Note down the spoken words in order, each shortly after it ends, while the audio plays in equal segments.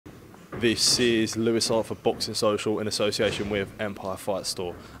This is Lewis Arthur Boxing Social in association with Empire Fight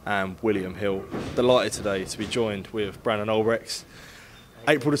Store and William Hill. Delighted today to be joined with Brandan Olbrechts.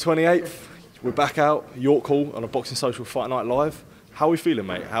 April the 28th, we're back out, York Hall on a Boxing Social Fight Night Live. How are we feeling,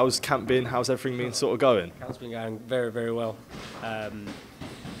 mate? How's camp been? How's everything been sort of going? Camp's been going very, very well.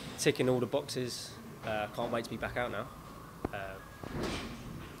 Ticking all the boxes. Can't wait to be back out now.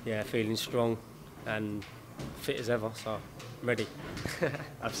 Yeah, feeling strong and fit as ever, so I'm ready.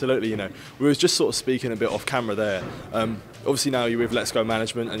 Absolutely, you know. We was just sort of speaking a bit off camera there. Obviously now you're with Let's Go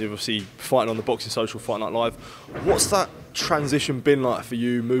Management and you're obviously fighting on the Boxing Social Fight Night Live. What's that transition been like for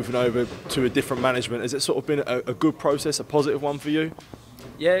you, moving over to a different management? Has it sort of been a good process, a positive one for you?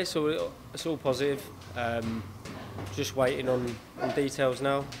 Yeah, it's all positive. Just waiting on details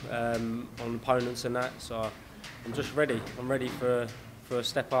now, on opponents and that, so I'm just ready. I'm ready for a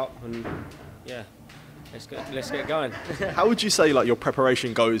step up and yeah. Let's get going. How would you say like your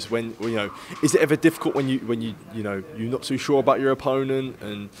preparation goes when you know? Is it ever difficult when you know you're not too sure about your opponent,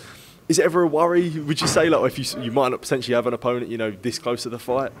 and is it ever a worry? Would you say like if you might not potentially have an opponent this close to the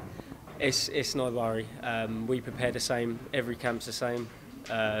fight? It's not a worry. We prepare the same. Every camp's the same.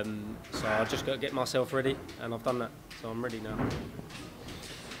 So I just got to get myself ready, and I've done that. So I'm ready now.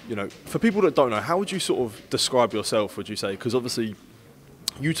 You know, for people that don't know, how would you sort of describe yourself? Would you say, because obviously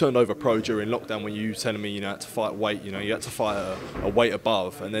you turned over pro during lockdown when you were telling me you had to fight weight, you had to fight a weight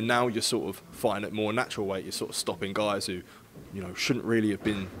above, and then now you're sort of fighting at more natural weight. You're sort of stopping guys who, shouldn't really have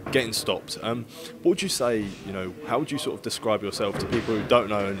been getting stopped. What would you say, how would you sort of describe yourself to people who don't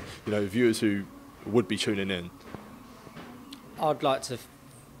know and, viewers who would be tuning in? I'd like to,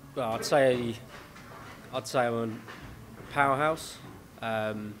 well, I'd say I'm a powerhouse.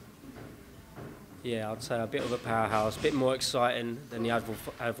 Yeah, I'd say a bit of a powerhouse, a bit more exciting than the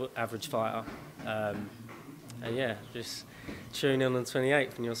average fighter. And yeah, just tune in on the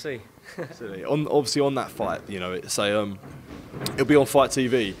 28th and you'll see. Absolutely. Obviously on that fight, it's it'll be on Fight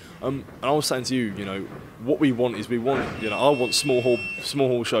TV. And I was saying to you, what we want is I want small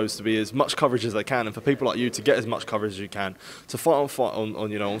hall shows to be as much coverage as they can, and for people like you to get as much coverage as you can, to fight on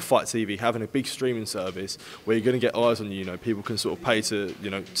Fight TV, having a big streaming service where you're going to get eyes on you. People can sort of pay to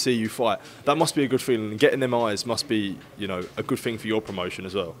see you fight. That must be a good feeling, and getting them eyes must be a good thing for your promotion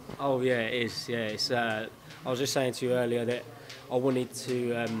as well. Oh yeah, it is. Yeah, it's. I was just saying to you earlier that I wanted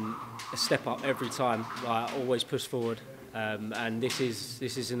to step up every time. I always push forward, and this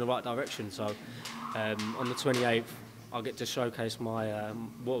is in the right direction. So. On the 28th, I'll get to showcase my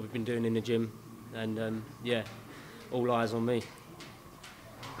what we've been doing in the gym, and yeah, all eyes on me.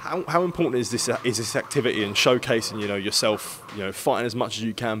 How important is this activity and showcasing yourself, fighting as much as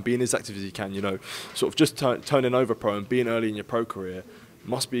you can, being as active as you can, sort of just turning over pro and being early in your pro career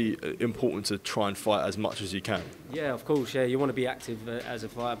must be important to try and fight as much as you can. Yeah, of course. Yeah, you want to be active as a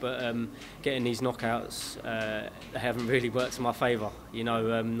fighter, but getting these knockouts they haven't really worked in my favour.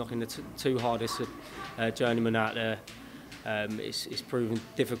 Knocking the two hardest journeymen out there, it's proven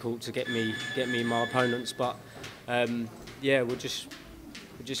difficult to get me my opponents. But yeah, we'll just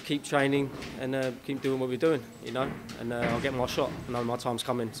keep training and keep doing what we're doing, and I'll get my shot. I know my time's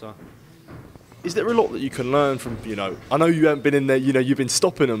coming. So. Is there a lot that you can learn from, I know you haven't been in there, you've been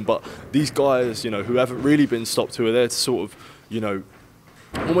stopping them, but these guys, who haven't really been stopped, who are there to sort of,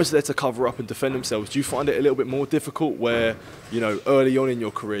 almost there to cover up and defend themselves, do you find it a little bit more difficult where, early on in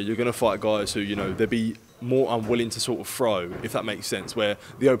your career, you're going to fight guys who, they'll be more unwilling to sort of throw, if that makes sense, where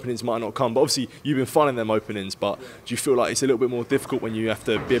the openings might not come? But obviously, you've been finding them openings, but do you feel like it's a little bit more difficult when you have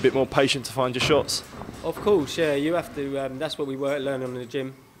to be a bit more patient to find your shots? Of course, yeah, you have to, that's what we learn in the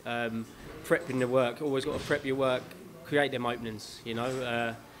gym. Prepping the work, always got to prep your work, create them openings,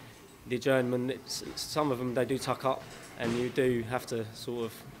 the journeyman, some of them they do tuck up and you do have to sort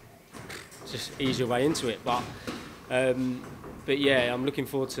of just ease your way into it, but yeah, I'm looking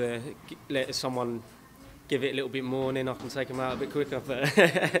forward to let someone give it a little bit more and then I can take them out a bit quicker. But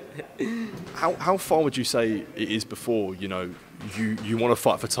how far would you say it is before you want to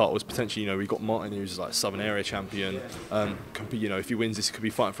fight for titles? Potentially, we've got Martin who's like Southern Area champion. Could be, if he wins this, could be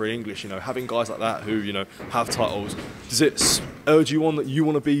fighting for English. Having guys like that who have titles, does it urge you on that you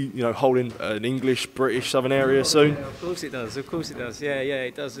want to be holding an English, British, Southern Area soon? Of course it does. Of course it does. Yeah,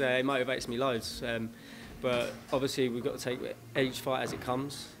 it does. It motivates me loads. But obviously we've got to take each fight as it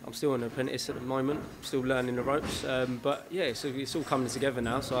comes. I'm still an apprentice at the moment, still learning the ropes. But yeah, it's all coming together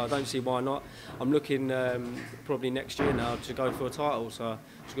now, so I don't see why not. I'm looking probably next year now to go for a title, so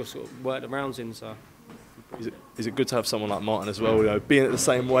just got to sort of work the rounds in. So Is it good to have someone like Martin as well? You know, being at the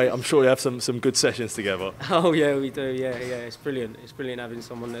same weight, I'm sure you have some good sessions together. Oh yeah, we do. Yeah, it's brilliant. It's brilliant having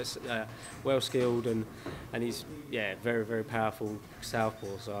someone that's well skilled and he's very very powerful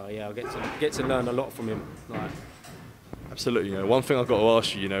southpaw. So yeah, I get to learn a lot from him. Like. Absolutely. You know, one thing I've got to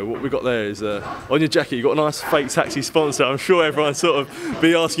ask you, you know, what we got there is on your jacket you got a nice fake taxi sponsor. I'm sure everyone sort of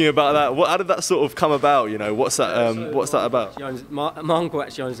be asking you about that. How did that sort of come about? You know, what's that about? My uncle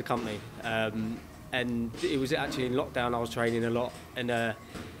actually owns the company, and it was actually in lockdown. I was training a lot, and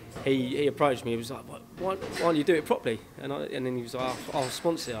he approached me. He was like, "Why don't you do it properly?" And then he was like, "I'll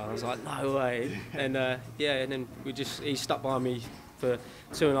sponsor it." I was like, "No way!" And and then he stuck by me for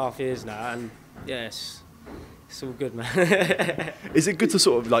 2.5 years now, and yes. It's all good, man. Is it good to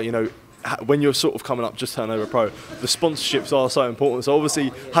sort of, like, you know, when you're sort of coming up just turning over pro, the sponsorships are so important. So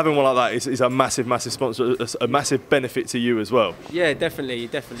obviously having one like that is a massive sponsor, a massive benefit to you as well. Yeah, definitely.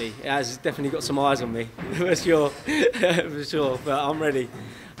 It has definitely got some eyes on me, for sure, for sure. But I'm ready.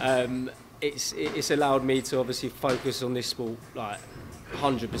 It's allowed me to obviously focus on this sport like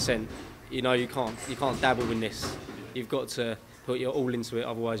 100%. You know, you can't dabble in this. You've got to put your all into it,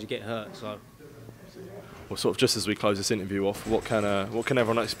 otherwise you get hurt. So. Well, sort of just as we close this interview off, what can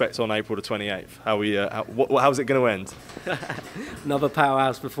everyone expect on April the 28th? How's it going to end? Another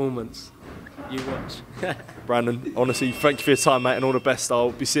powerhouse performance. You watch. Brandan, honestly, thank you for your time, mate, and all the best.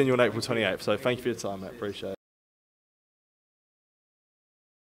 I'll be seeing you on April 28th. So thank you for your time, mate. Appreciate it.